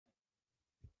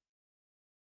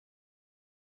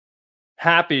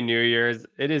Happy New Year's.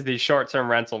 It is the Short Term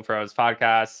Rental Pros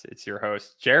podcast. It's your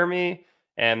host, Jeremy.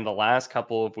 And the last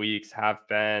couple of weeks have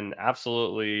been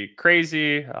absolutely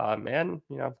crazy, and,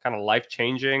 kind of life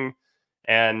changing.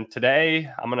 And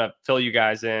today I'm going to fill you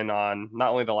guys in on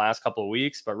not only the last couple of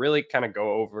weeks, but really kind of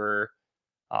go over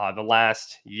the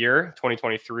last year,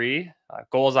 2023,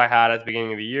 goals I had at the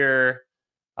beginning of the year,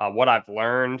 what I've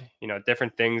learned,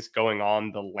 different things going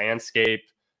on the landscape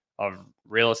of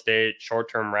real estate,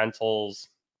 short-term rentals,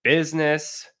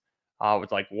 business,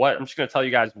 with like what I'm just going to tell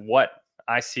you guys what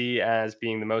I see as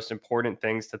being the most important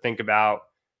things to think about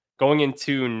going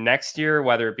into next year,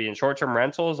 whether it be in short-term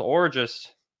rentals or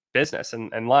just business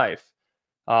and life.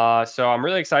 So I'm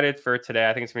really excited for today.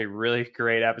 I think it's gonna be a really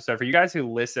great episode for you guys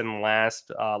who listened last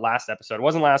episode. It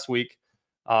wasn't last week,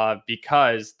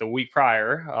 because the week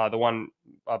prior, the one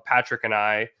Patrick and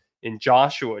I in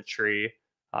Joshua Tree,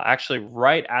 actually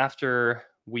right after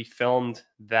we filmed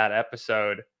that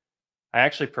episode, I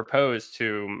actually proposed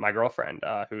to my girlfriend,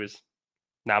 who is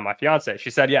now my fiance. She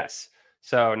said yes,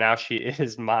 so now she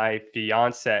is my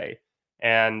fiance.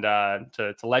 And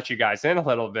to let you guys in a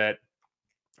little bit,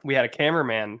 we had a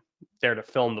cameraman there to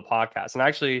film the podcast. And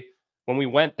actually, when we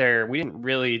went there, we didn't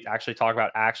really actually talk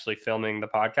about actually filming the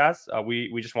podcast.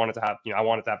 We just wanted to have, I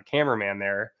wanted to have a cameraman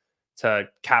there to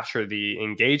capture the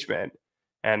engagement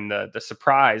and the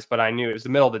surprise. But I knew it was the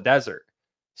middle of the desert.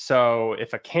 So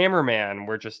if a cameraman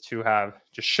were just to have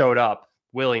just showed up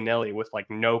willy nilly with like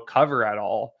no cover at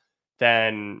all,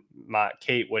 then my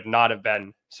Kate would not have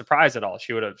been surprised at all.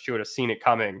 She would have seen it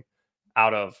coming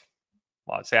out of,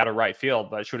 well, I'd say out of right field,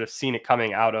 but she would have seen it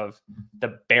coming out of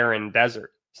the barren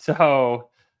desert. So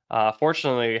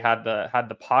fortunately had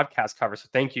the podcast cover. So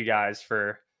thank you guys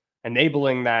for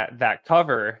enabling that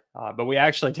cover. But we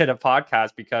actually did a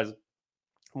podcast because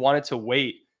wanted to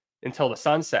wait until the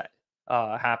sunset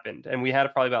happened. And we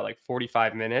had probably about like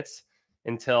 45 minutes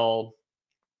until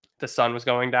the sun was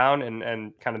going down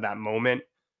and kind of that moment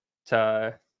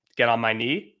to get on my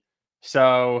knee.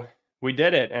 So we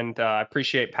did it, and I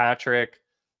appreciate Patrick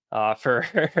for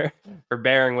for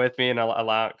bearing with me and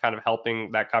allow kind of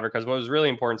helping that cover, because what was really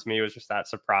important to me was just that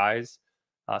surprise,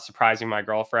 surprising my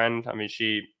girlfriend. I mean,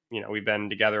 we've been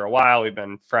together a while, we've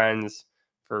been friends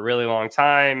for a really long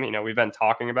time. We've been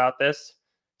talking about this,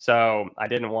 so I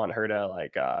didn't want her to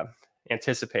like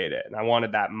anticipate it, and I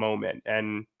wanted that moment,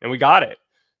 and we got it.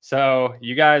 So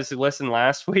you guys who listened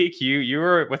last week, you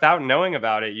were, without knowing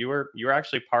about it, you were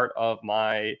actually part of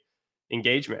my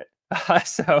engagement.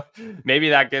 So maybe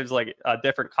that gives like a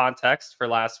different context for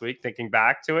last week, thinking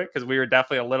back to it, because we were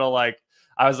definitely a little like,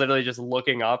 I was literally just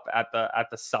looking up at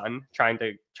the sun, trying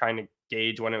to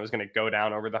gauge when it was going to go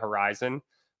down over the horizon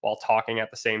while talking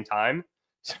at the same time.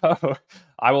 So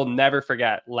I will never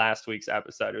forget last week's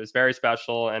episode. It was very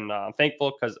special, and I'm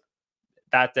thankful because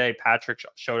that day Patrick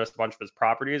showed us a bunch of his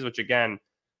properties, which again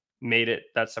made it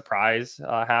that surprise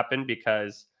happen,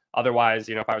 because otherwise,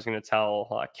 if I was going to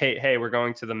tell Kate, hey, we're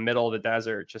going to the middle of the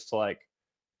desert just to like,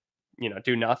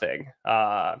 do nothing,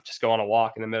 just go on a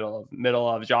walk in the middle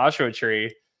of Joshua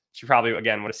Tree, she probably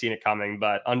again would have seen it coming.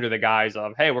 But under the guise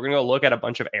of, hey, we're going to go look at a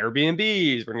bunch of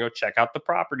Airbnbs, we're going to go check out the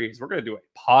properties, we're going to do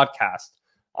a podcast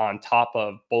on top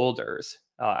of boulders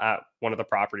at one of the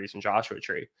properties in Joshua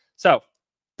Tree. So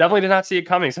definitely did not see it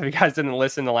coming. So if you guys didn't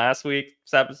listen to last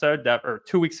week's episode, or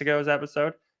 2 weeks ago's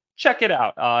episode, check it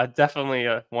out. Definitely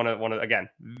one of again,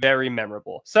 very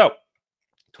memorable. So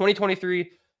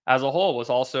 2023 as a whole was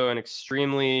also an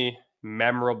extremely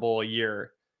memorable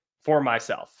year for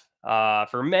myself,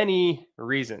 for many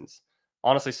reasons.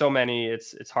 Honestly, so many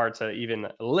it's hard to even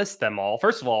list them all.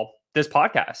 First of all, this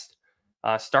podcast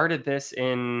started this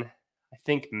in, I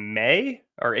think, May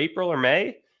or April or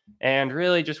May, and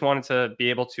really just wanted to be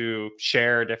able to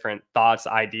share different thoughts,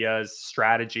 ideas,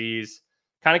 strategies,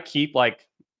 kind of keep like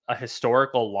a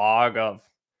historical log of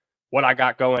what I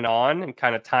got going on and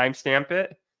kind of timestamp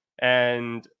it.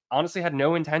 And honestly, had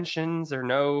no intentions or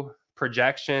no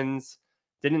projections.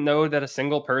 Didn't know that a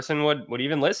single person would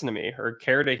even listen to me or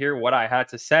care to hear what I had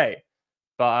to say.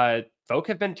 But folk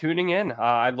have been tuning in.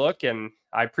 I look and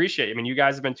I appreciate it. I mean, you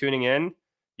guys have been tuning in.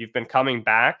 You've been coming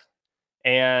back.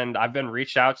 And I've been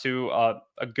reached out to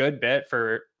a good bit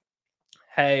for,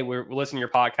 hey, we're listening to your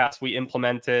podcast. We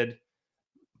implemented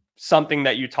something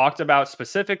that you talked about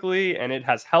specifically, and it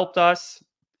has helped us.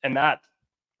 And that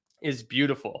is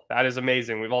beautiful. That is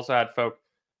amazing. We've also had folk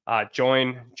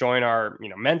join our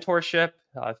mentorship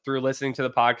through listening to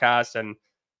the podcast, and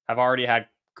have already had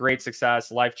great success,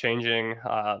 life changing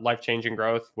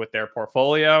growth with their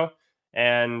portfolio.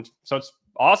 And so it's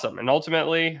awesome. And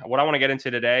ultimately, what I want to get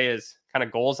into today is kind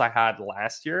of goals I had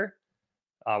last year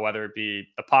whether it be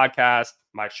the podcast,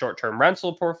 my short-term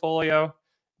rental portfolio,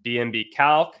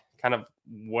 BNBCalc, kind of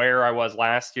where I was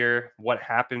last year, what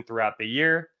happened throughout the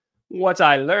year, what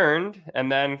I learned,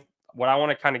 and then what I want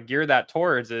to kind of gear that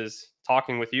towards is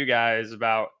talking with you guys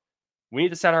about we need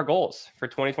to set our goals for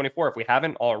 2024. If we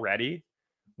haven't already,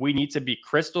 we need to be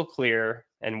crystal clear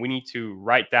and we need to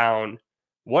write down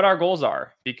what our goals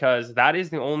are, because that is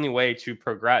the only way to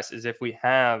progress is if we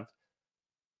have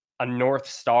a North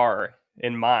Star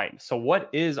in mind. So, what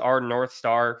is our North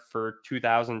Star for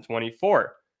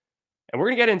 2024? And we're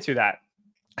going to get into that.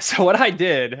 So, what I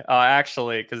did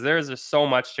actually, because there's just so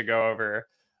much to go over,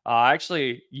 I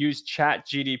actually used Chat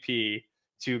GDP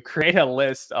to create a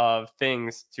list of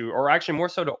things to, or actually more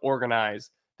so to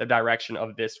organize the direction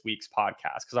of this week's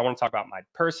podcast. Because I want to talk about my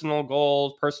personal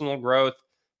goals, personal growth,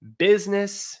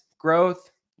 business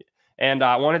growth, and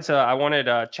I wanted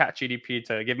Chat GDP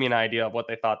to give me an idea of what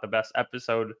they thought the best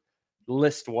episode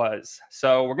list was.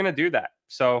 So we're gonna do that.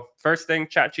 So first thing,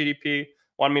 Chat GDP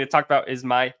wanted me to talk about is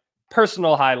my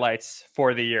personal highlights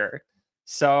for the year.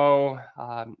 So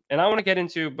and I want to get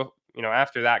into,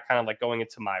 after that, kind of like going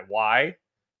into my why,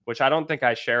 which I don't think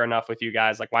I share enough with you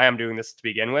guys, like why I'm doing this to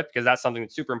begin with, because that's something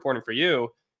that's super important for you,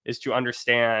 is to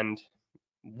understand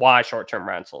why short-term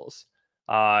rentals.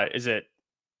 Is it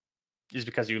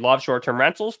because you love short-term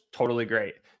rentals? Totally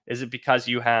great. Is it because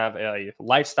you have a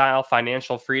lifestyle,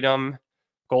 financial freedom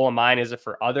goal in mind? Is it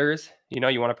for others? You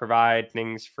want to provide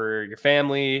things for your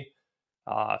family,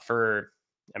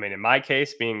 in my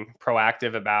case, being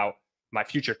proactive about my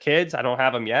future kids. I don't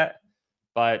have them yet,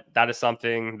 but that is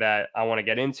something that I want to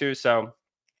get into. So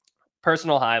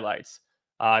personal highlights.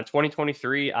 In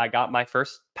 2023, I got my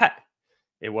first pet.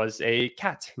 It was a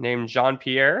cat named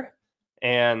Jean-Pierre.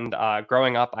 And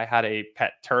growing up, I had a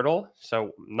pet turtle,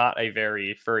 so not a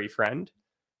very furry friend.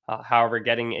 However,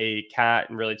 getting a cat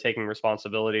and really taking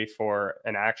responsibility for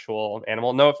an actual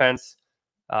animal. No offense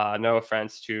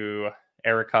to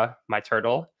Erica, my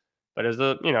turtle, but as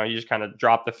you just kind of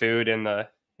drop the food in the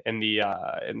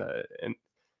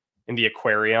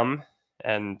aquarium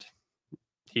and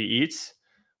he eats.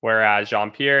 Whereas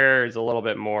Jean-Pierre is a little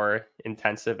bit more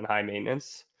intensive and high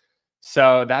maintenance.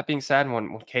 So that being said,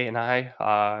 when Kate and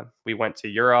I we went to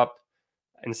Europe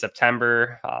in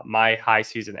September, my high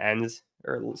season ends,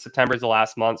 or September is the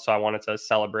last month, so I wanted to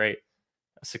celebrate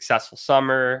a successful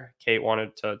summer. Kate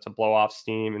wanted to blow off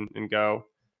steam and go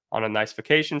on a nice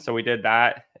vacation, so we did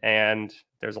that. And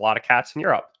there's a lot of cats in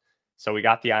Europe, so we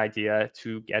got the idea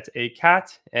to get a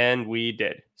cat, and we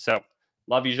did. So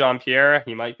love you, Jean-Pierre.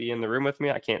 He might be in the room with me.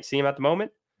 I can't see him at the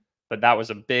moment, but that was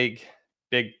a big,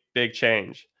 big, big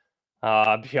change.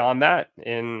 Beyond that,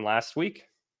 in last week,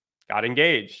 got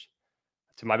engaged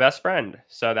to my best friend.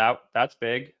 So that's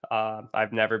big.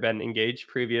 I've never been engaged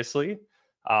previously.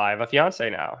 I have a fiance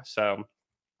now, so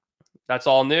that's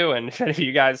all new. And if any of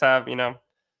you guys have,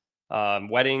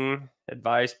 wedding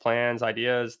advice, plans,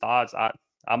 ideas, thoughts,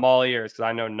 I'm all ears, because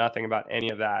I know nothing about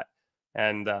any of that,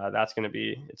 and that's going to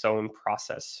be its own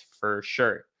process for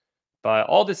sure. But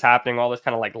all this happening, all this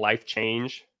kind of like life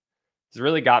change, has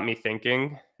really got me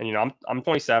thinking. And I'm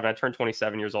 27. I turned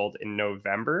 27 years old in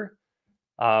November.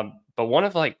 But one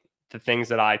of like the things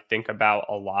that I think about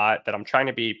a lot, that I'm trying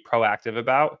to be proactive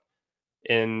about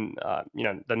in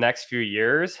the next few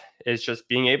years, is just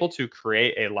being able to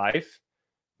create a life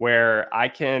where I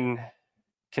can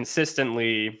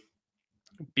consistently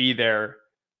be there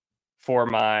for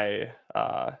my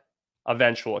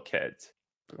eventual kids.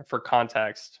 For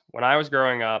context, when I was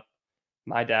growing up,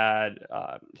 my dad,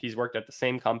 he's worked at the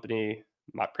same company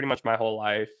pretty much my whole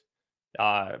life.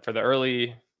 For the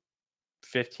early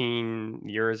 15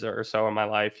 years or so in my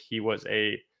life, he was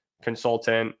a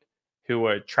consultant who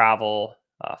would travel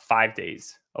 5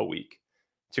 days a week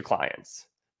to clients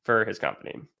for his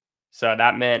company. So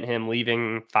that meant him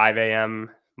leaving 5 a.m.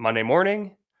 Monday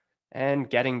morning and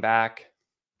getting back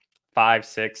 5,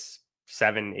 6,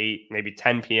 7, 8, maybe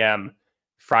 10 p.m.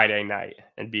 Friday night,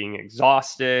 and being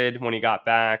exhausted when he got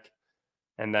back,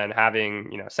 and then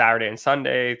having Saturday and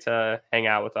Sunday to hang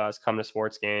out with us, come to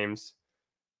sports games.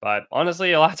 But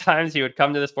honestly, a lot of times he would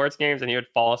come to the sports games and he would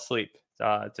fall asleep,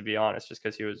 to be honest, just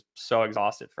because he was so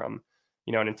exhausted from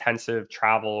an intensive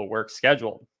travel work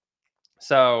schedule.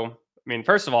 So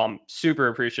first of all, I'm super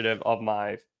appreciative of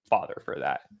my father for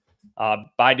that.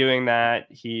 By doing that,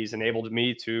 he's enabled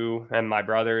me to, and my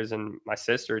brothers and my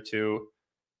sister, to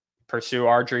pursue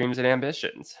our dreams and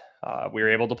ambitions. We were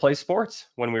able to play sports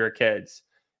when we were kids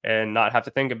and not have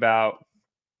to think about,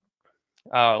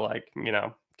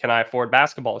 can I afford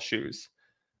basketball shoes?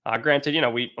 Granted,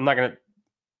 I'm not going to,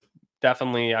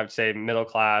 definitely, I would say middle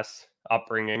class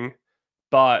upbringing,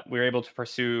 but we were able to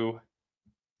pursue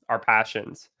our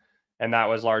passions. And that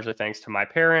was largely thanks to my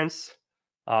parents.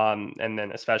 And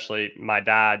then especially my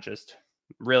dad just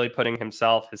really putting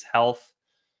himself, his health,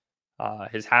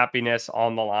 his happiness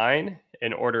on the line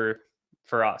in order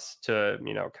for us to,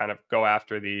 kind of go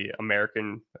after the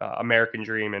American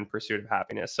dream in pursuit of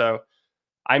happiness. So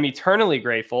I'm eternally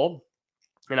grateful,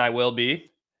 and I will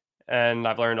be. And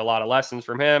I've learned a lot of lessons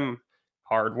from him: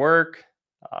 hard work,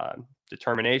 uh,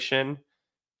 determination,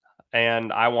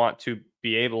 and I want to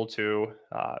be able to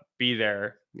be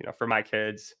there, for my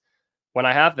kids when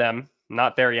I have them.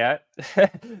 Not there yet.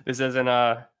 This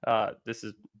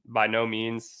is by no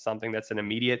means something that's an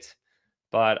immediate,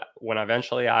 but when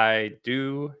eventually I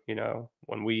do,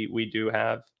 when we do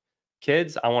have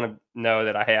kids, I want to know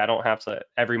that I don't have to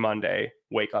every Monday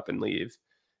wake up and leave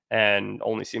and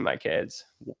only see my kids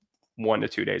 1 to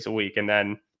 2 days a week and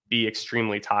then be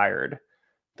extremely tired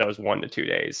those 1 to 2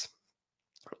 days.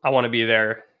 I want to be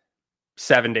there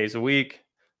 7 days a week,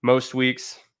 most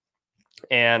weeks,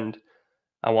 and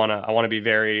I want to be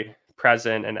very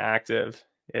present and active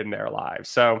in their lives.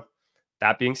 So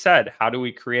that being said, how do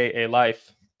we create a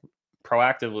life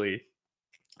proactively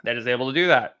that is able to do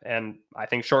that? And I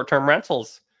think short-term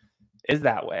rentals is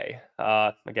that way.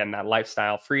 Again, that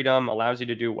lifestyle freedom allows you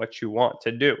to do what you want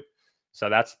to do. So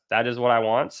that is what I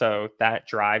want. So that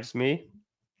drives me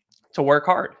to work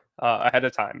hard ahead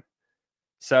of time.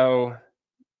 So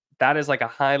that is like a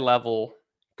high level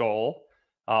goal.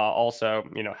 Also,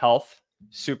 health,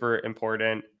 super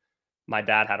important. My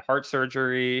dad had heart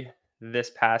surgery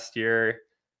this past year.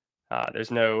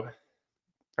 There's no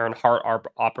or an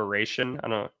operation. I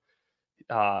don't know.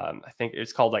 I think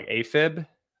it's called like AFib.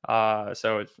 I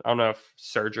don't know if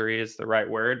surgery is the right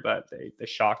word, but they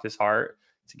shocked his heart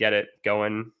to get it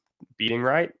going, beating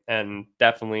right. And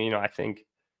definitely, I think,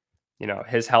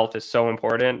 his health is so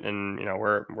important, and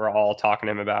we're all talking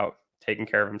to him about taking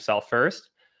care of himself first.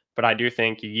 But I do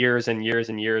think years and years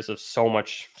and years of so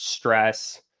much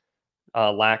stress,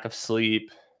 lack of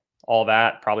sleep, all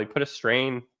that probably put a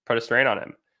strain on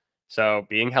him. So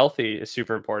being healthy is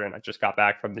super important. I just got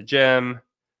back from the gym.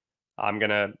 I'm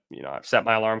gonna, I've set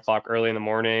my alarm clock early in the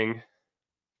morning,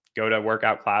 go to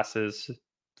workout classes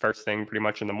first thing pretty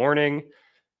much in the morning,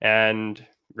 and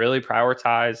really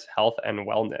prioritize health and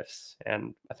wellness.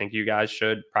 And I think you guys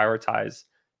should prioritize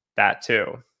that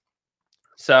too.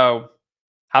 So,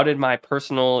 how did my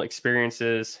personal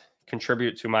experiences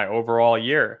contribute to my overall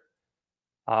year?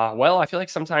 Well, I feel like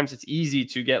sometimes it's easy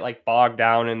to get like bogged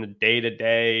down in the day to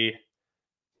day.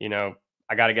 You know,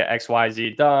 I got to get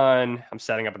XYZ done. I'm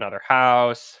setting up another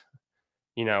house.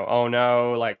 Oh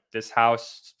no, like this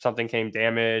house, something came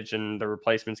damaged and the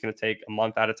replacement's going to take a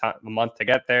month to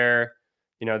get there.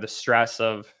 The stress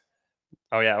of,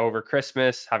 oh yeah, over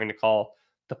Christmas, having to call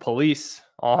the police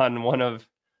on one of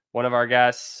our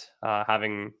guests,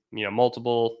 having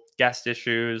multiple guest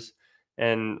issues,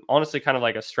 and honestly, kind of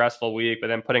like a stressful week. But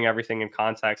then putting everything in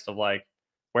context of like,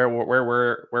 where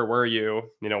were you?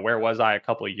 Where was I a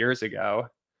couple of years ago,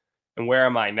 and where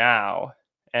am I now?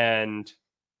 And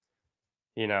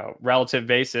relative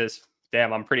basis,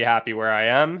 damn, I'm pretty happy where I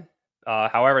am.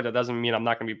 However, that doesn't mean I'm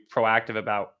not going to be proactive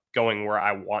about going where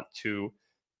I want to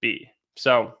be.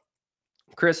 So,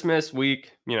 Christmas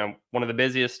week, one of the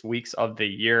busiest weeks of the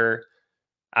year.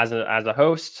 As a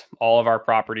host, all of our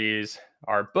properties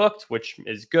are booked, which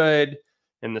is good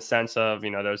in the sense of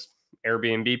those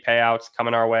Airbnb payouts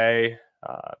coming our way,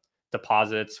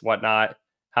 deposits, whatnot.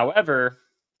 However,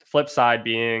 the flip side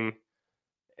being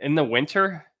in the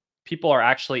winter, people are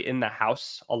actually in the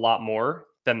house a lot more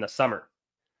than the summer.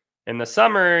 In the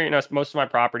summer, most of my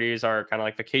properties are kind of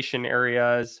like vacation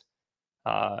areas.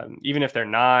 Even if they're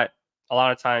not, a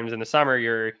lot of times in the summer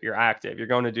you're active. You're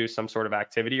going to do some sort of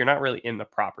activity. You're not really in the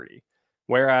property.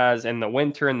 Whereas in the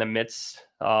winter, in the midst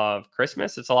of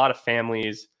Christmas, it's a lot of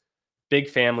families, big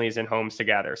families in homes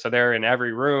together. So they're in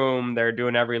every room. They're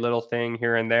doing every little thing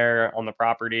here and there on the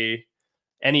property.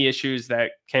 Any issues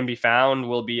that can be found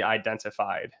will be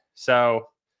identified. So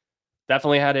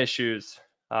definitely had issues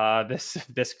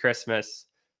this Christmas.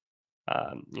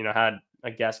 Had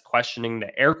a guest questioning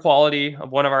the air quality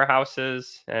of one of our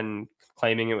houses and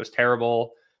claiming it was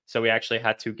terrible. So we actually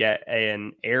had to get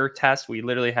an air test. We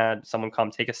literally had someone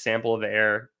come take a sample of the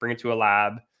air, bring it to a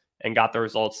lab, and got the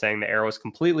results saying the air was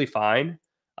completely fine.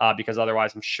 Because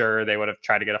otherwise, I'm sure they would have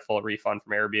tried to get a full refund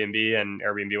from Airbnb, and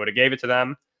Airbnb would have gave it to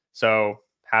them. So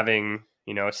having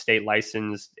a state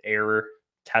licensed air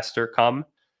tester come,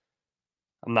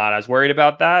 I'm not as worried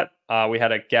about that. We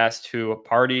had a guest who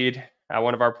partied at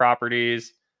one of our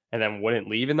properties and then wouldn't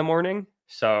leave in the morning,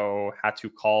 so had to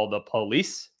call the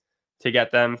police to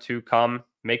get them to come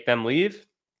make them leave.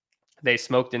 They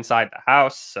smoked inside the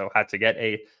house, so had to get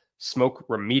a smoke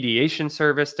remediation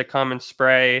service to come and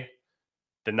spray.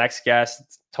 The next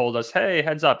guest told us, "Hey,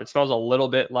 heads up, it smells a little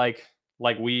bit like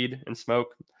weed and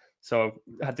smoke." So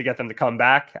had to get them to come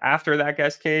back after that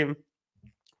guest came.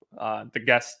 The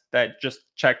guest that just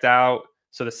checked out,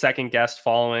 so the second guest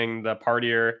following the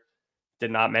partier,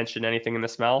 did not mention anything in the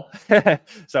smell.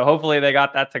 So hopefully they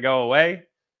got that to go away.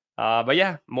 But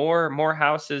yeah, more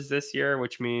houses this year,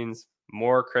 which means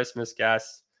more Christmas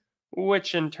guests,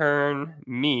 which in turn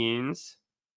means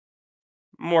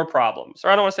more problems. Or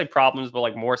I don't want to say problems, but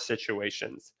like more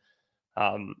situations.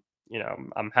 Um,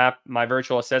 I'm happy. My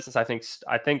virtual assistants, I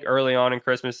think early on in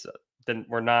Christmas, then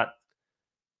we're not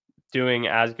doing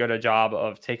as good a job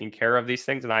of taking care of these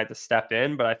things, and I had to step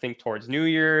in. But I think towards New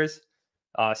Year's,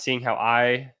 seeing how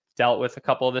I dealt with a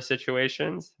couple of the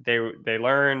situations, they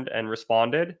learned and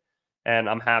responded, and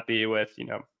I'm happy with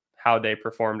how they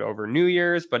performed over New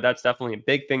Year's. But that's definitely a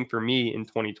big thing for me in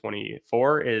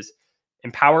 2024 is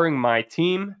empowering my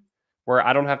team, where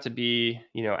I don't have to be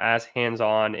as hands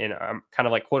on in kind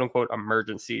of like quote unquote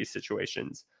emergency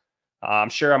situations. I'm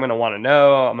sure I'm going to want to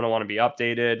know, I'm going to want to be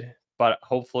updated, but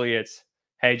hopefully it's,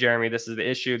 hey, Jeremy, this is the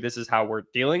issue. This is how we're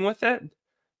dealing with it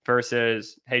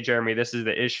versus, hey, Jeremy, this is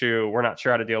the issue. We're not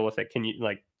sure how to deal with it. Can you,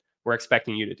 we're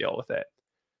expecting you to deal with it.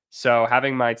 So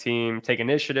having my team take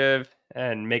initiative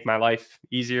and make my life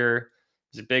easier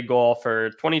is a big goal for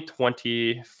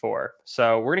 2024.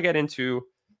 So we're going to get into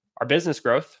our business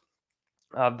growth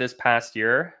of this past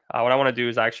year. What I want to do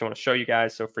is I actually want to show you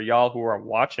guys. So for y'all who are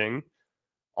watching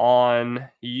on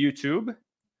YouTube,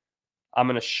 I'm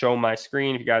going to show my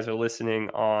screen. If you guys are listening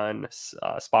on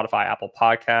Spotify, Apple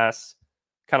Podcasts,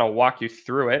 kind of walk you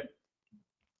through it.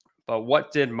 But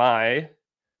what did my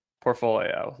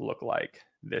portfolio look like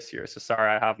this year? So sorry,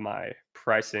 I have my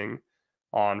pricing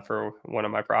on for one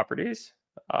of my properties.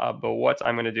 But what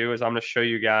I'm going to do is I'm going to show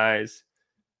you guys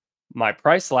my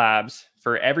price slabs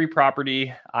for every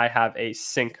property I have a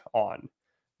sync on,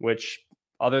 which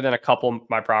other than a couple of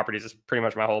my properties is pretty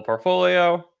much my whole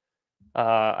portfolio.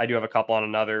 I do have a couple on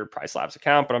another price slabs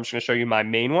account, but I'm just going to show you my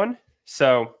main one.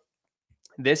 So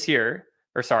this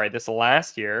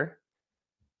last year,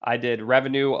 I did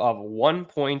revenue of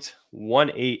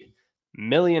 $1.18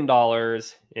 million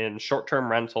in short-term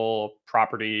rental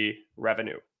property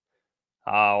revenue.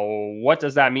 What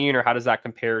does that mean, or how does that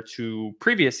compare to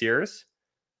previous years?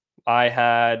 I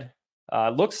had,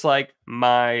 looks like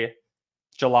my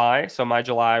July. So my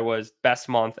July was best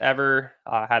month ever.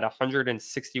 I had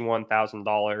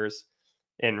 $161,000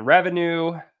 in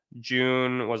revenue.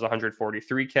 June was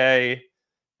 143K,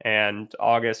 and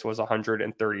August was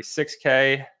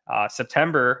 136K.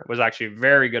 September was actually a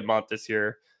very good month this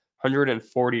year,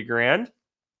 140 grand.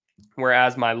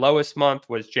 Whereas my lowest month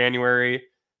was January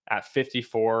at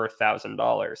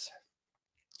 $54,000.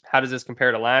 How does this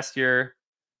compare to last year?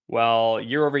 Well,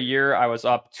 year over year, I was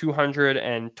up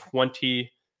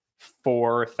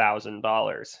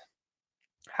 $224,000.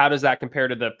 How does that compare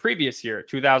to the previous year,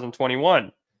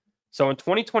 2021? So in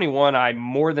 2021, I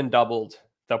more than doubled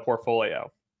the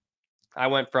portfolio. I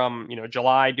went from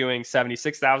July doing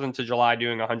 76,000 to July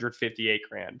doing 158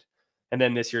 grand, and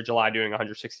then this year July doing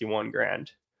 161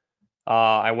 grand.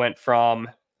 I went from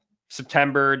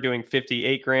September doing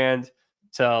 58 grand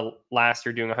to last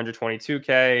year doing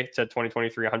 122K to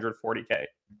 2023 140K.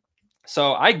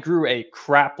 So I grew a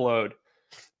crap load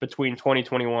between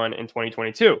 2021 and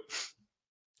 2022.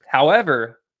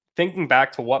 However, thinking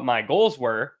back to what my goals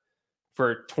were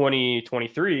for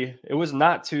 2023, it was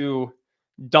not to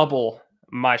double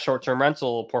my short-term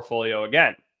rental portfolio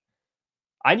again.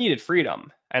 I needed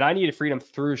freedom, and I needed freedom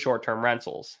through short-term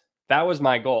rentals. That was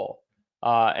my goal.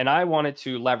 And I wanted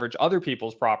to leverage other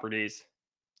people's properties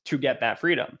to get that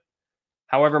freedom.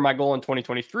 However, my goal in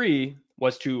 2023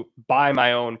 was to buy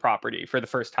my own property for the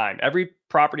first time. Every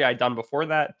property I'd done before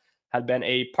that had been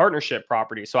a partnership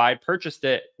property. So I purchased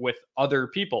it with other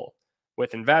people,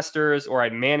 with investors, or I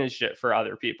managed it for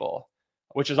other people,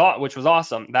 which was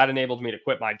awesome. That enabled me to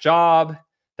quit my job.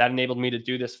 That enabled me to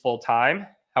do this full time.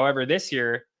 However, this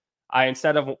year,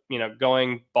 instead of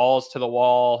going balls to the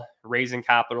wall, raising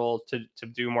capital to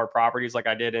do more properties like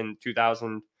I did in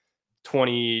 2021,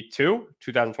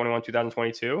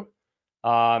 2022,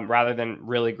 rather than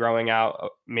really growing out a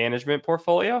management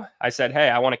portfolio, I said, hey,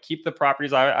 I want to keep the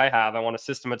properties I have. I want to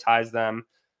systematize them,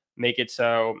 make it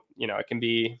so it can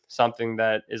be something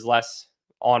that is less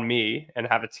on me, and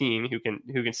have a team who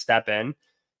can step in.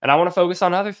 And I want to focus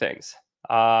on other things.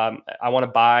 I want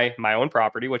to buy my own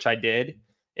property, which I did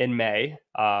in May.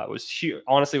 It was huge.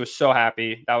 Honestly, was so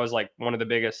happy. That was like one of the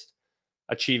biggest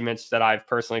achievements that I've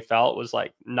personally felt was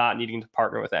like not needing to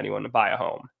partner with anyone to buy a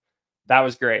home. That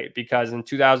was great because in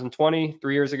 2020,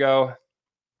 3 years ago,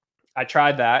 I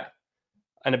tried that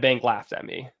and a bank laughed at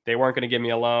me. They weren't going to give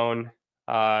me a loan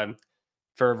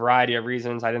for a variety of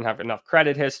reasons. I didn't have enough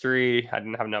credit history. I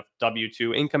didn't have enough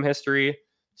W-2 income history.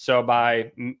 So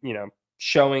by,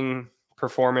 showing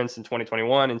performance in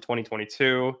 2021 and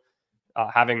 2022,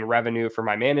 having revenue from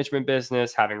my management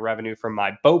business, having revenue from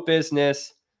my boat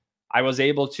business, I was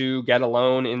able to get a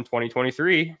loan in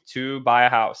 2023 to buy a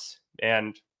house.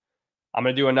 And I'm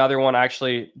going to do another one.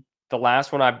 Actually, the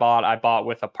last one I bought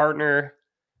with a partner.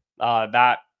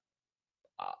 That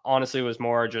honestly was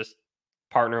more just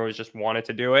partner was just wanted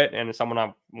to do it, and someone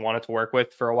I wanted to work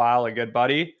with for a while, a good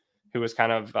buddy who was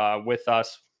kind of with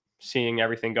us seeing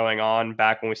everything going on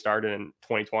back when we started in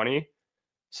 2020.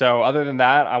 So other than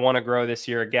that, I want to grow this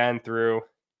year again through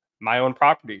my own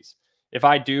properties. If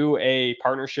I do a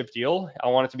partnership deal, I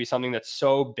want it to be something that's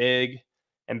so big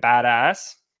and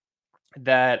badass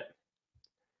that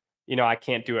I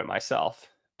can't do it myself.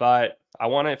 But I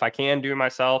want to, if I can do it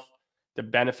myself, the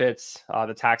benefits,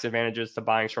 the tax advantages to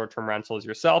buying short-term rentals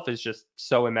yourself is just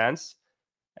so immense.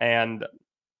 And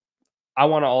I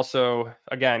want to also,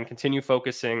 again, continue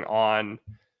focusing on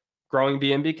growing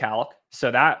BNBCalc.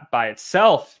 So that by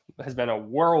itself has been a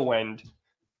whirlwind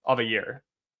of a year.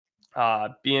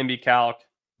 BNBCalc,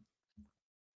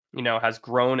 has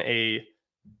grown a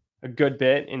good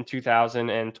bit in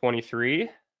 2023.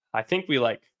 I think we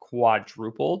like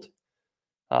quadrupled.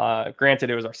 Granted,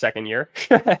 it was our second year,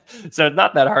 so it's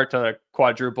not that hard to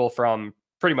quadruple from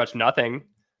pretty much nothing.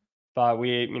 But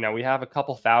we have a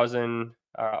couple thousand,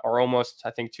 or almost,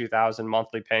 I think, 2,000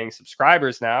 monthly paying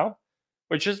subscribers now,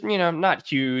 which is not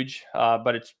huge,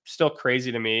 but it's still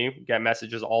crazy to me. We get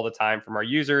messages all the time from our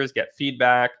users, get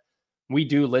feedback. We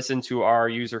do listen to our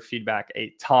user feedback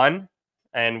a ton,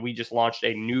 and we just launched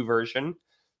a new version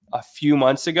a few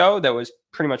months ago that was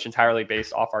pretty much entirely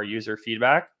based off our user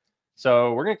feedback.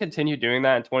 So we're going to continue doing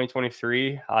that in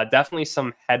 2023. Definitely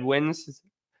some headwinds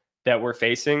that we're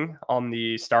facing on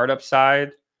the startup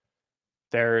side.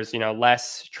 There's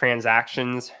less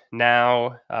transactions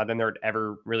now than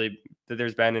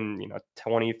there's been in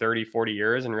 20, 30, 40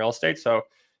 years in real estate. So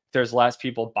there's less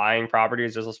people buying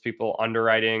properties, there's less people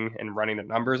underwriting and running the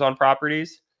numbers on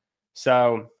properties.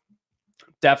 So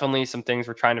definitely some things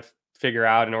we're trying to figure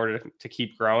out in order to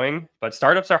keep growing. But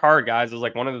startups are hard, guys. It's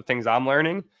like one of the things I'm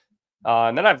learning.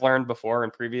 And then I've learned before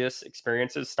in previous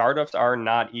experiences, startups are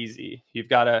not easy. You've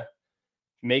got to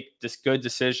make just good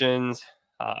decisions.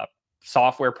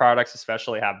 Software products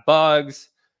especially have bugs,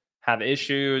 have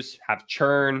issues, have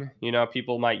churn.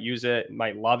 People might use it,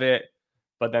 might love it,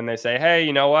 but then they say, hey,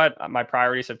 you know what? My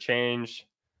priorities have changed.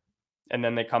 And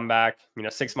then they come back,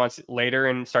 6 months later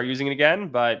and start using it again,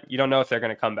 but you don't know if they're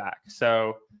going to come back.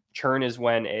 So churn is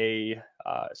when a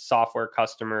software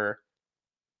customer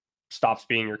stops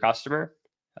being your customer.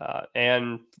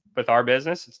 And with our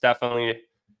business, it's definitely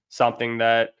something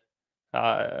that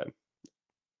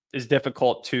is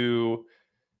difficult to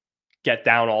get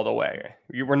down all the way.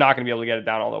 We're not going to be able to get it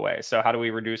down all the way. So how do we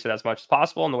reduce it as much as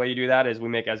possible? And the way you do that is we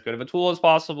make as good of a tool as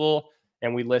possible,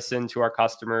 and we listen to our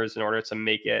customers in order to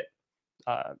make it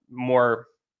more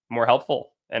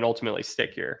helpful and ultimately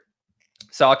stickier.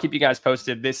 So I'll keep you guys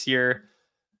posted this year.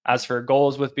 As for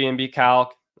goals with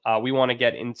BNBCalc, we want to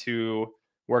get into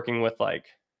working with like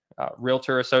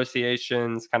realtor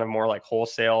associations, kind of more like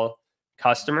wholesale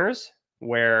customers,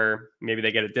 where maybe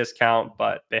they get a discount,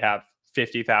 but they have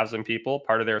 50,000 people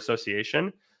part of their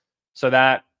association. So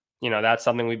that, that's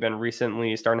something we've been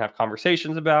recently starting to have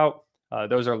conversations about.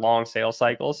 Those are long sales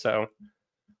cycles. So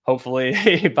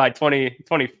hopefully by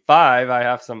 2025, I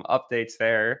have some updates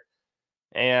there.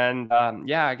 And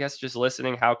I guess just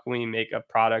listening, how can we make a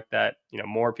product that,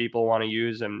 more people want to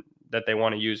use and that they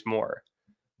want to use more?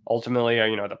 Ultimately,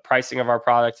 the pricing of our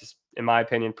product is, in my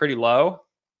opinion, pretty low,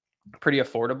 pretty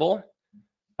affordable.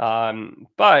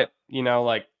 But,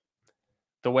 like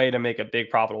the way to make a big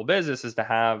profitable business is to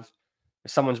have,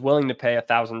 if someone's willing to pay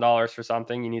 $1,000 for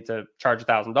something, you need to charge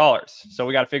 $1,000. So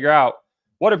we got to figure out,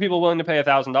 what are people willing to pay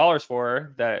 $1,000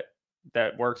 for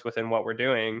that works within what we're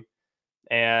doing,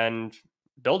 and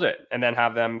build it and then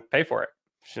have them pay for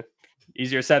it.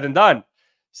 Easier said than done.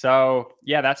 So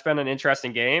yeah, that's been an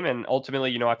interesting game. And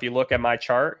ultimately, if you look at my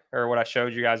chart or what I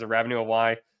showed you guys, the revenue of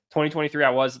why 2023, I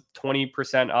was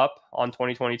 20% up on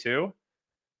 2022,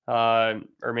 or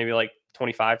maybe like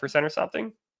 25% or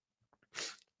something.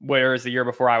 Whereas the year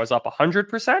before I was up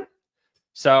 100%.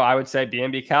 So I would say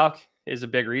BNBCalc is a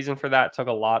big reason for that. It took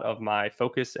a lot of my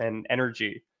focus and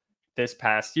energy this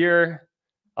past year.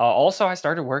 Also, I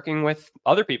started working with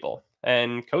other people.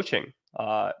 and coaching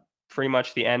pretty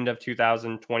much the end of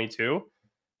 2022.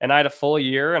 And I had a full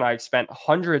year and I spent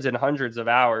hundreds and hundreds of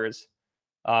hours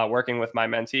working with my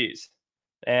mentees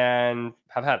and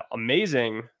have had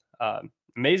amazing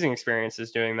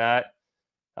experiences doing that.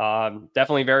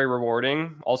 Definitely very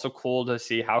rewarding. Also cool to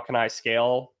see how can I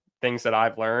scale things that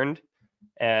I've learned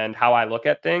and how I look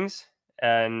at things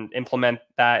and implement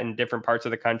that in different parts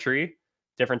of the country,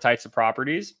 different types of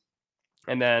properties,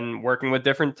 and then working with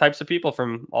different types of people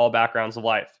from all backgrounds of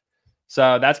life.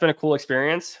 So that's been a cool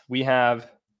experience. We have,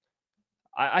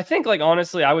 I think, like,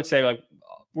 honestly, I would say, like,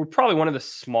 we're probably one of the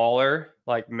smaller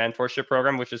like mentorship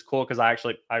program, which is cool because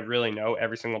I really know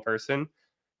every single person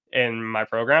in my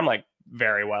program like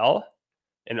very well.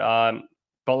 And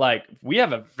but like we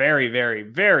have a very, very,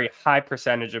 very high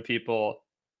percentage of people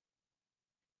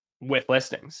with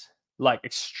listings, like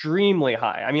extremely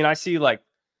high. I mean, I see like,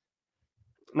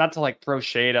 not to like throw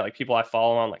shade at like people I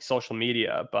follow on like social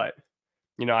media, but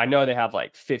I know they have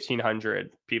like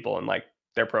 1,500 people in like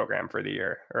their program for the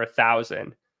year, or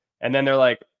 1,000. And then they're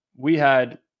like, we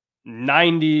had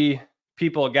 90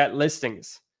 people get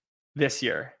listings this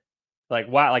year. Like,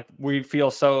 wow, like we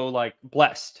feel so like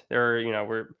blessed.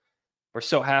 We're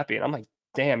so happy. And I'm like,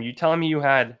 damn, you telling me you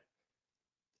had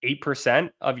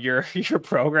 8% of your your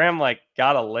program like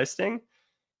got a listing?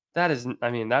 That is,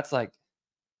 I mean, that's like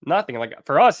nothing. Like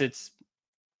for us, it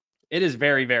is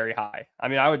very, very high. I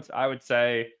mean, I would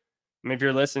say, I mean, if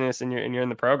you're listening to this and you're in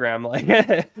the program, like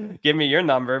give me your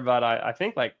number. But I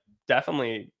think like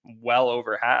definitely well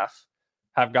over half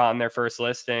have gotten their first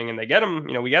listing, and they get them,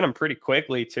 we get them pretty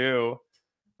quickly too.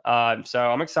 So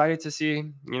I'm excited to see,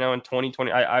 in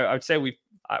 2020, I would say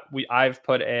I've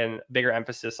put a bigger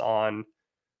emphasis on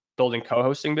building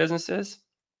co-hosting businesses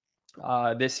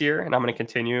this year, and I'm going to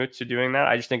continue to doing that.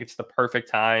 I just think it's the perfect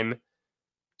time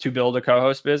to build a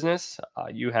co-host business.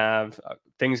 You have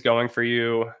things going for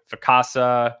you.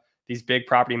 Vacasa, these big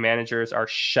property managers are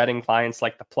shedding clients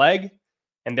like the plague,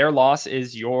 and their loss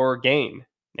is your gain.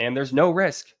 And there's no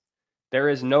risk. There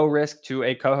is no risk to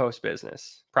a co-host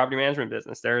business, property management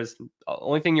business. There is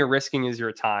only thing you're risking is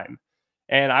your time.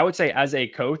 And I would say, as a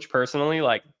coach personally,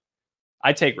 like,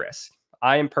 I take risks.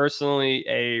 I am personally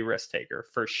a risk taker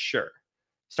for sure.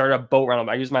 Started a boat rental.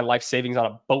 I used my life savings on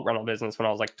a boat rental business when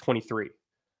I was like 23.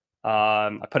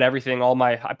 I put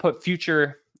I put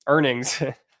future earnings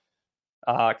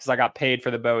because I got paid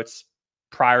for the boats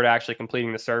prior to actually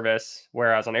completing the service.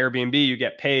 Whereas on Airbnb, you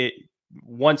get paid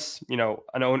once,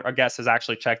 a guest has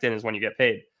actually checked in is when you get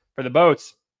paid. For the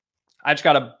boats, I just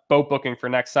got a boat booking for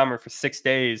next summer for 6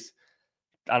 days.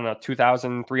 I don't know,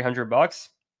 $2,300.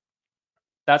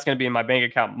 That's going to be in my bank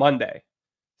account Monday.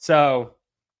 So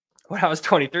when I was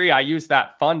 23, I used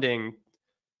that funding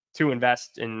to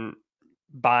invest in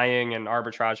buying and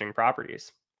arbitraging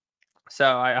properties. So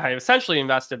I essentially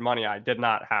invested money I did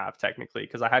not have technically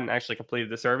because I hadn't actually completed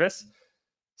the service.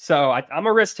 So I'm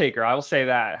a risk taker. I will say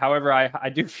that. However, I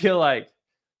do feel like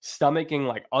stomaching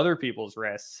like other people's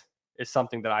risks is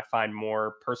something that I find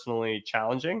more personally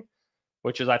challenging,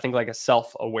 which is, I think, like a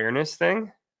self-awareness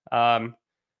thing.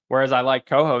 Whereas I like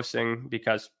co-hosting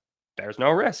because there's no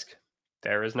risk.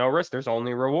 There is no risk. There's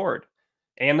only reward.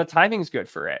 And the timing's good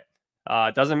for it.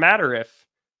 It doesn't matter if,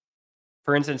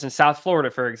 for instance, in South Florida,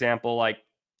 for example, like,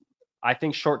 I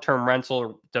think short-term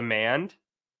rental demand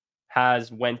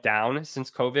has went down since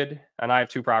COVID. And I have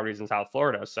 2 properties in South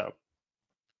Florida, so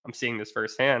I'm seeing this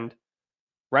firsthand.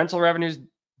 Rental revenues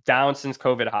down since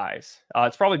COVID highs.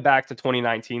 It's probably back to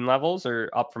 2019 levels or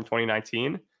up from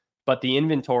 2019, but the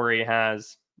inventory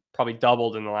has probably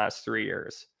doubled in the last 3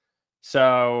 years.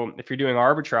 So if you're doing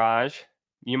arbitrage,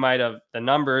 you might have, the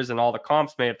numbers and all the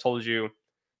comps may have told you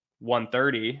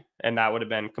 130, and that would have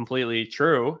been completely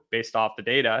true based off the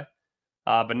data.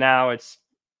 But now it's,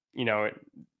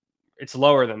 it's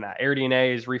lower than that.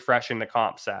 AirDNA is refreshing the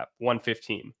comps at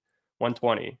 115,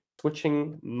 120.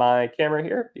 Switching my camera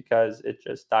here because it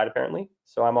just died apparently.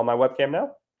 So I'm on my webcam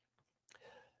now.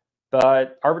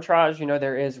 But arbitrage,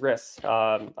 there is risks.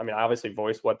 I mean, I obviously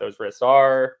voice what those risks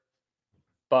are,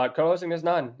 but co-hosting, there's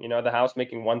none. The house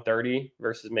making 130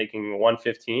 versus making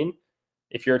 115.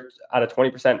 If you're at a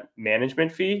 20%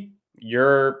 management fee,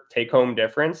 your take-home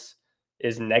difference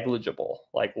is negligible.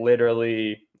 Like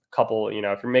literally a couple,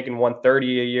 if you're making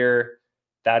 130 a year,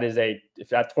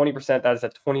 if at 20%, that is a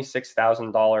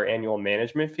 $26,000 annual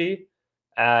management fee.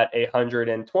 At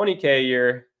 $120K a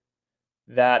year,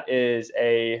 that is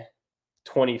a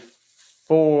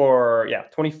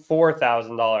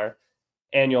 $24,000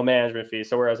 annual management fee.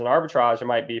 So whereas an arbitrage, it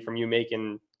might be from you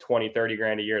making 20, 30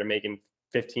 grand a year to making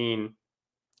 15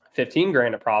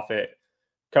 grand of profit.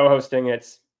 Co-hosting,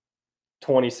 it's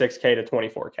 26K to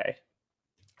 24K.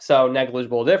 So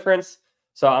negligible difference.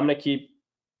 So I'm gonna keep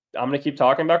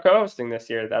talking about co-hosting this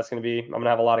year. I'm gonna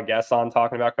have a lot of guests on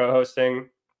talking about co-hosting.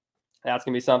 That's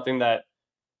gonna be something that,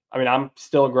 I mean, I'm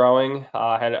still growing.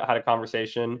 I had a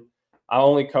conversation. I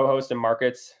only co-host in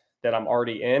markets that I'm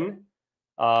already in.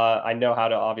 I know how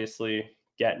to obviously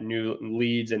get new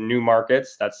leads in new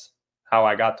markets. That's how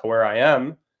I got to where I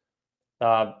am.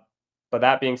 But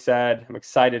that being said, I'm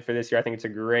excited for this year. I think it's a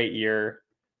great year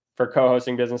for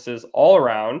co-hosting businesses all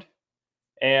around.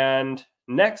 And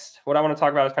next, what I want to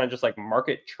talk about is kind of just like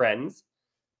market trends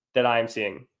that I'm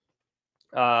seeing.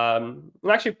 And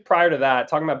actually, prior to that,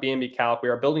 talking about BNBCalc, we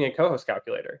are building a co-host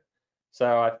calculator.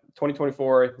 So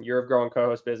 2024, year of growing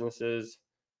co-host businesses.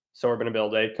 So we're going to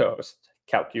build a co-host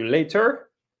calculator.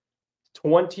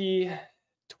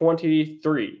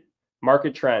 2023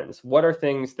 market trends. What are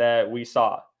things that we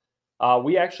saw?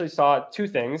 We actually saw two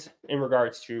things in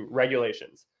regards to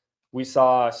regulations. We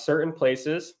saw certain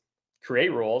places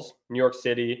create rules, New York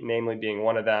City, namely being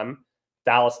one of them,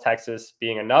 Dallas, Texas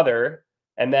being another.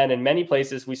 And then in many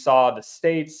places, we saw the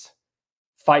states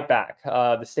fight back,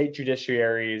 the state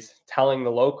judiciaries telling the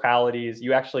localities,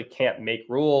 you actually can't make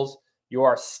rules. You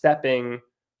are stepping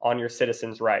on your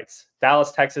citizens' rights.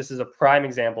 Dallas, Texas is a prime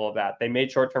example of that. They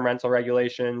made short-term rental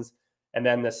regulations, and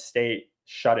then the state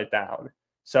shut it down.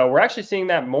 So we're actually seeing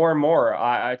that more and more.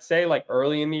 I'd say like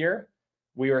early in the year,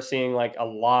 we were seeing like a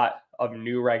lot of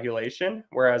new regulation,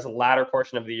 whereas the latter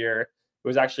portion of the year, it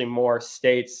was actually more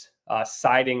states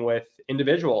siding with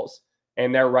individuals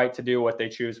and their right to do what they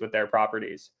choose with their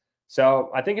properties.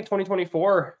 So I think in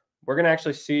 2024, we're going to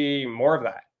actually see more of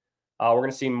that. We're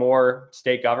going to see more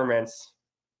state governments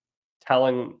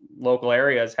telling local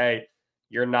areas, hey,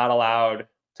 you're not allowed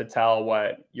to tell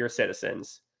what your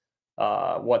citizens,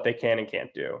 what they can and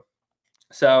can't do.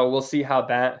 So we'll see how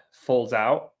that folds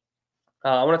out.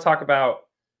 I want to talk about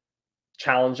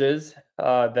challenges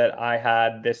that I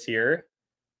had this year.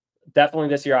 Definitely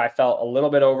this year, I felt a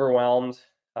little bit overwhelmed.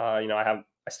 I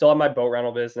still have my boat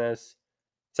rental business.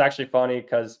 It's actually funny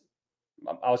because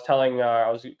I was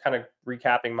kind of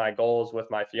recapping my goals with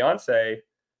my fiance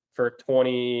for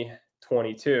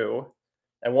 2022.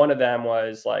 And one of them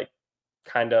was like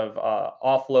kind of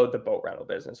offload the boat rental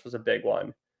business was a big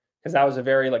one because that was a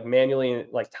very like manually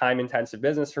like time intensive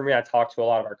business for me. I talked to a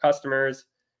lot of our customers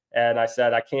and I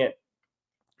said, I can't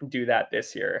do that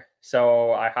this year.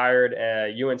 So I hired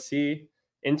a UNC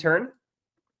intern.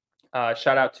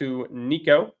 Shout out to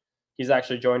Nico. He's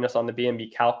actually joined us on the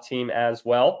BNBCalc team as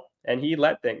well. And he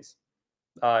led things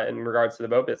in regards to the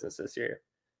boat business this year,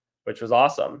 which was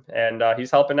awesome. And he's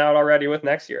helping out already with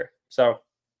next year. So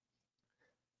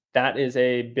that is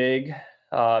a big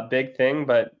thing.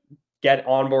 But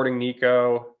onboarding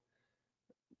Nico,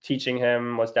 teaching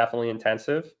him was definitely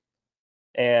intensive.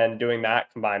 And doing that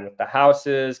combined with the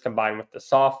houses, combined with the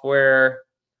software,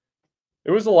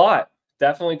 it was a lot.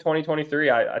 Definitely 2023,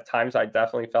 at times I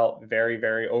definitely felt very,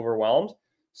 very overwhelmed.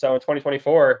 So in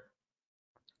 2024,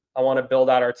 I want to build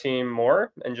out our team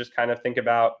more and just kind of think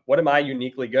about what am I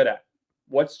uniquely good at?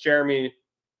 What can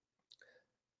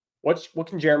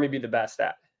Jeremy be the best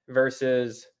at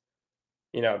versus,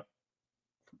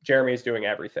 Jeremy is doing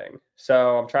everything.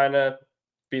 So I'm trying to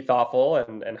be thoughtful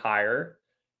and hire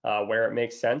where it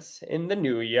makes sense in the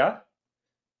new year.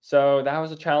 So that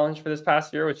was a challenge for this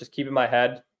past year, was just keeping my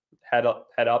head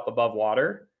up above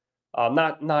water.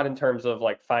 Not in terms of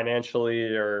like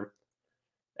financially or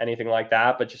anything like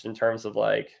that, but just in terms of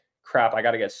like, crap, I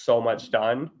got to get so much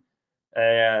done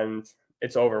and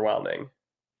it's overwhelming.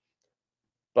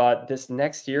 But this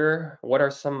next year, what are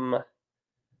some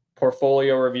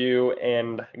portfolio review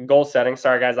and goal setting?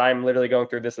 Sorry, guys, I'm literally going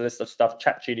through this list of stuff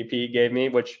ChatGPT gave me,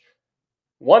 which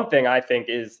one thing I think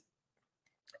is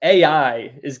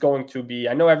AI is going to be,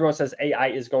 I know everyone says AI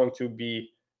is going to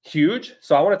be huge.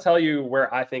 So I want to tell you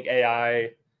where I think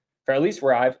AI, or at least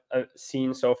where I've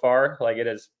seen so far, like it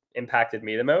has impacted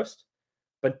me the most.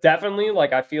 But definitely,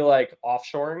 like I feel like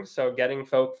offshoring, so getting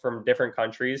folk from different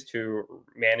countries to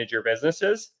manage your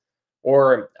businesses,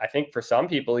 or I think for some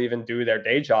people even do their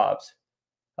day jobs.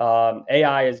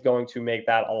 AI is going to make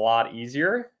that a lot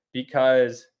easier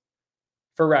because,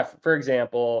 for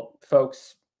example,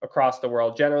 folks across the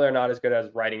world generally are not as good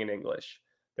as writing in English.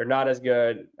 They're not as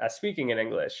good as speaking in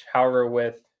English. However,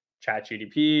 with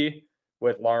ChatGPT,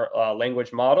 with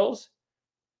language models,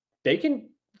 they can,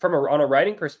 on a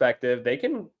writing perspective, they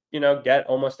can, get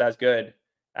almost as good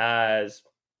as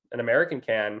an American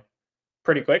can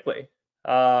pretty quickly.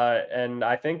 And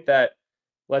I think that,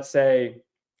 let's say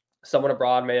someone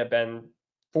abroad may have been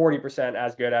 40%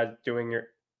 as good as doing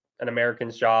an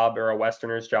American's job or a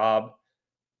Westerner's job.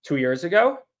 2 years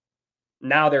ago.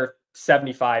 Now they're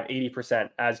 75, 80%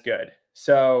 as good.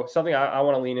 So something I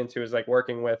want to lean into is like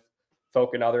working with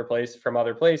folk in other places from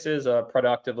other places,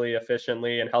 productively,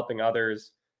 efficiently, and helping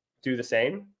others do the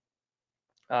same.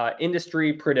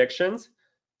 Industry predictions.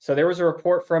 So there was a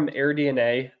report from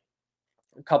AirDNA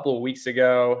a couple of weeks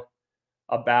ago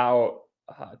about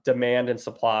demand and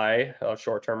supply of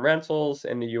short-term rentals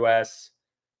in the US.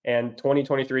 And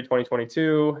 2023,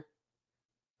 2022,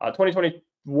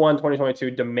 2021,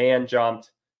 2022, demand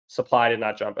jumped, supply did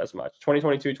not jump as much.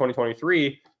 2022,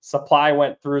 2023, supply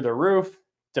went through the roof,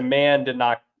 demand did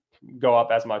not go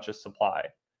up as much as supply.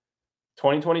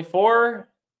 2024,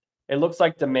 it looks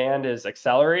like demand is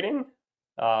accelerating.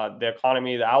 The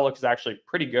economy, the outlook is actually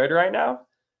pretty good right now.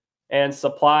 And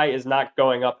supply is not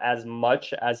going up as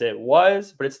much as it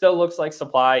was, but it still looks like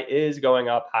supply is going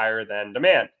up higher than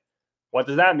demand. What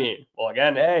does that mean? Well,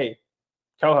 again, A,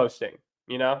 co-hosting.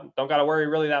 Don't got to worry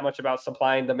really that much about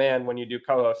supply and demand when you do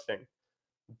co-hosting.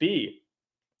 B,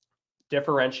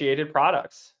 differentiated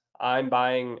products. I'm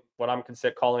buying what I'm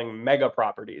calling mega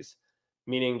properties,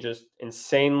 meaning just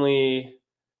insanely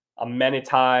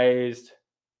amenitized.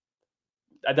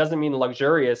 That doesn't mean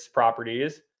luxurious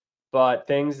properties, but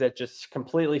things that just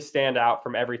completely stand out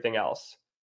from everything else.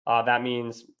 That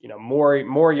means,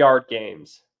 more yard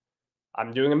games.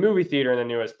 I'm doing a movie theater in the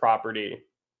newest property.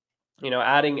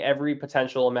 Adding every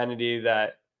potential amenity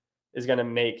that is going to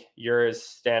make yours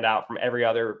stand out from every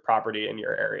other property in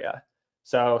your area.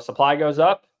 So supply goes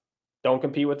up, don't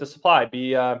compete with the supply.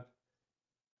 Be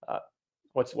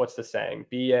what's the saying?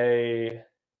 Be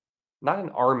not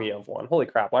an army of one. Holy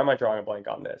crap! Why am I drawing a blank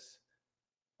on this?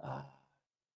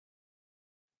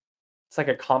 It's like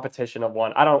a competition of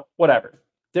one. Whatever.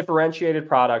 Differentiated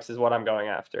products is what I'm going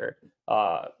after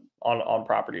on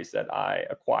properties that I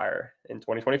acquire in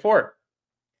 2024.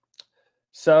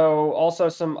 So also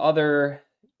some other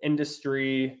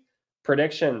industry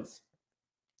predictions.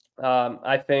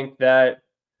 I think that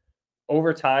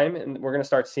over time, and we're going to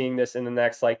start seeing this in the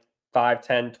next like 5,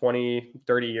 10, 20,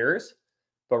 30 years.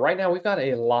 But right now we've got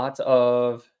a lot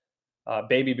of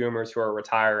baby boomers who are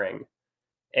retiring.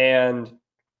 And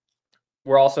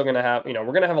we're also going to have, we're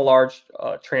going to have a large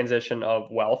transition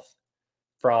of wealth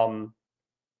from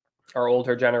our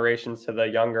older generations to the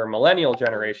younger millennial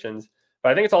generations.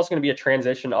 But I think it's also going to be a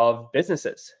transition of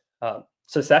businesses.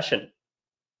 Succession.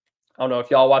 I don't know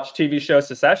if y'all watch TV show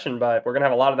Succession, but we're going to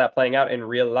have a lot of that playing out in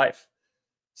real life.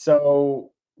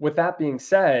 So with that being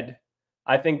said,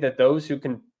 I think that those who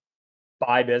can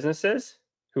buy businesses,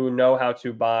 who know how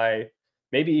to buy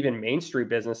maybe even Main Street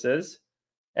businesses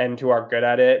and who are good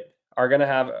at it, are going to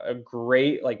have a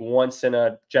great, like once in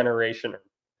a generation,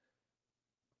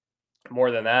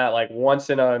 more than that, like once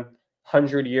in a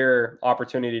 100-year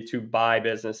opportunity to buy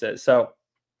businesses. So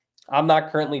I'm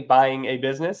not currently buying a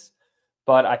business,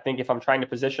 but I think if I'm trying to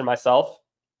position myself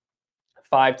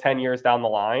 5, 10 years down the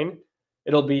line,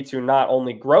 it'll be to not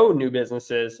only grow new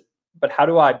businesses, but how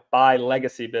do I buy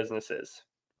legacy businesses?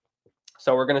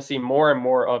 So we're going to see more and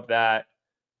more of that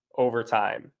over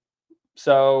time.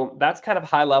 So that's kind of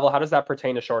high level. How does that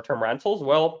pertain to short-term rentals?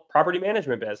 Well, property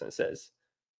management businesses.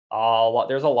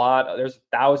 There's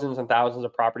thousands and thousands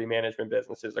of property management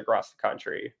businesses across the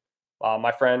country.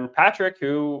 My friend Patrick,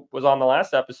 who was on the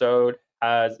last episode,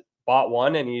 has bought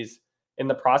one and he's in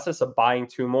the process of buying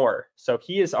 2 more. So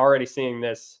he is already seeing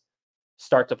this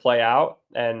start to play out,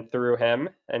 and through him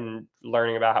and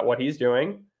learning about what he's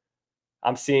doing,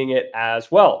 I'm seeing it as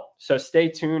well. So stay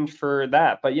tuned for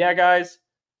that. But yeah, guys,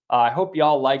 I hope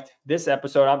y'all liked this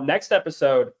episode. Next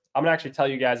episode, I'm gonna actually tell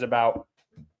you guys about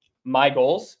my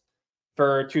goals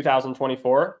for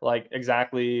 2024, like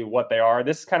exactly what they are.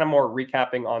 This is kind of more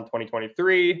recapping on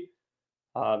 2023.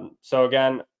 So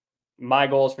again, my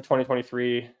goals for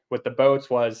 2023 with the boats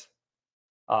was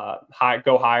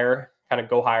go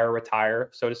higher, retire,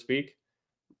 so to speak.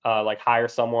 Like hire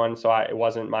someone. So it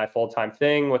wasn't my full-time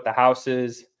thing. With the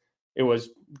houses, it was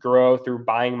grow through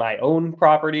buying my own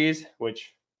properties,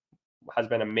 which has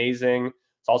been amazing.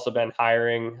 It's also been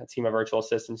hiring a team of virtual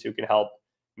assistants who can help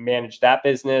manage that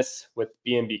business. With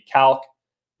BNBCalc,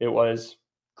 it was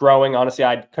growing. Honestly,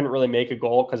 I couldn't really make a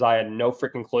goal because I had no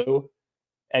freaking clue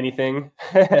anything.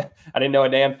 I didn't know a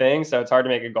damn thing. So it's hard to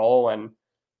make a goal when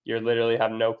you literally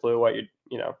have no clue what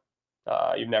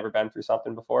you've never been through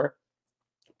something before.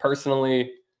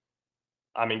 Personally,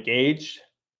 I'm engaged.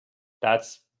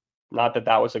 That's not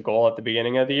that was a goal at the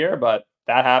beginning of the year, but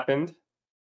that happened.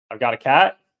 I've got a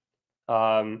cat.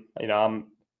 I'm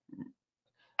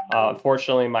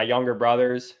unfortunately, my younger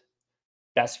brother's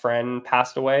best friend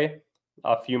passed away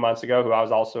a few months ago, who I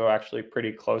was also actually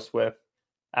pretty close with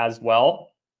as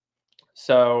well.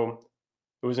 So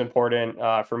it was important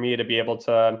for me to be able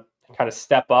to kind of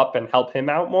step up and help him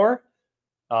out more.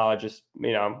 Just,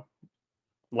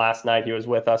 last night he was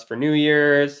with us for New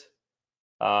Year's.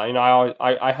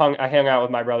 I hung out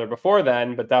with my brother before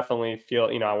then, but definitely feel,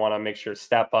 I want to make sure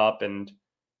step up and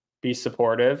be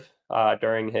supportive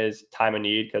during his time of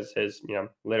need, because his,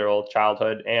 literal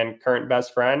childhood and current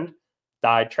best friend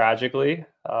died tragically.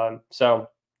 So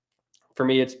for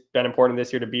me, it's been important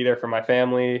this year to be there for my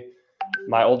family.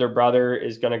 My older brother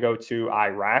is going to go to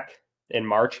Iraq in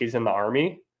March. He's in the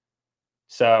army.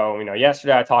 So,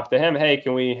 yesterday I talked to him. Hey,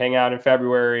 can we hang out in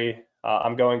February?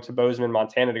 I'm going to Bozeman,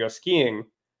 Montana to go skiing.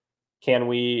 Can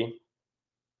we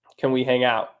hang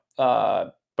out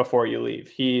before you leave?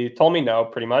 He told me no,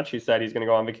 pretty much. He said he's going to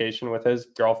go on vacation with his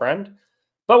girlfriend.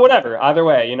 But whatever, either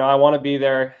way, I want to be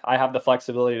there. I have the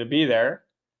flexibility to be there.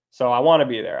 So I want to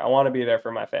be there. I want to be there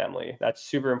for my family. That's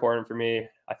super important for me.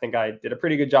 I think I did a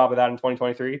pretty good job of that in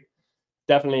 2023.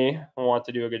 Definitely want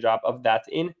to do a good job of that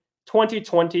in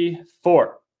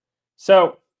 2024.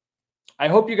 So I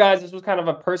hope you guys, this was kind of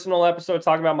a personal episode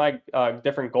talking about my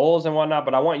different goals and whatnot,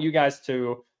 but I want you guys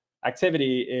to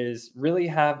activity is really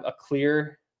have a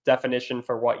clear definition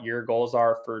for what your goals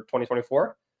are for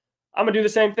 2024. I'm going to do the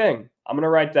same thing. I'm going to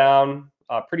write down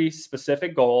pretty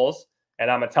specific goals, and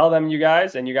I'm going to tell them you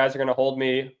guys, and you guys are going to hold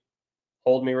me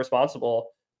responsible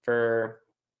for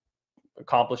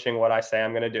accomplishing what I say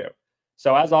I'm going to do.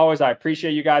 So as always, I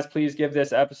appreciate you guys. Please give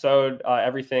this episode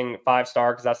everything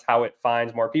 5-star, because that's how it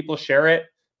finds more people. Share it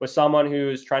with someone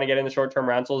who's trying to get into short-term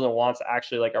rentals and wants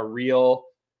actually like a real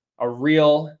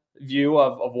view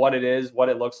of what it is, what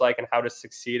it looks like, and how to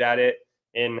succeed at it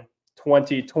in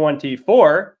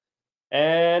 2024.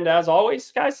 And as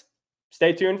always, guys,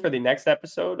 stay tuned for the next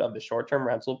episode of the Short Term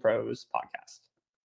Rental Pros podcast.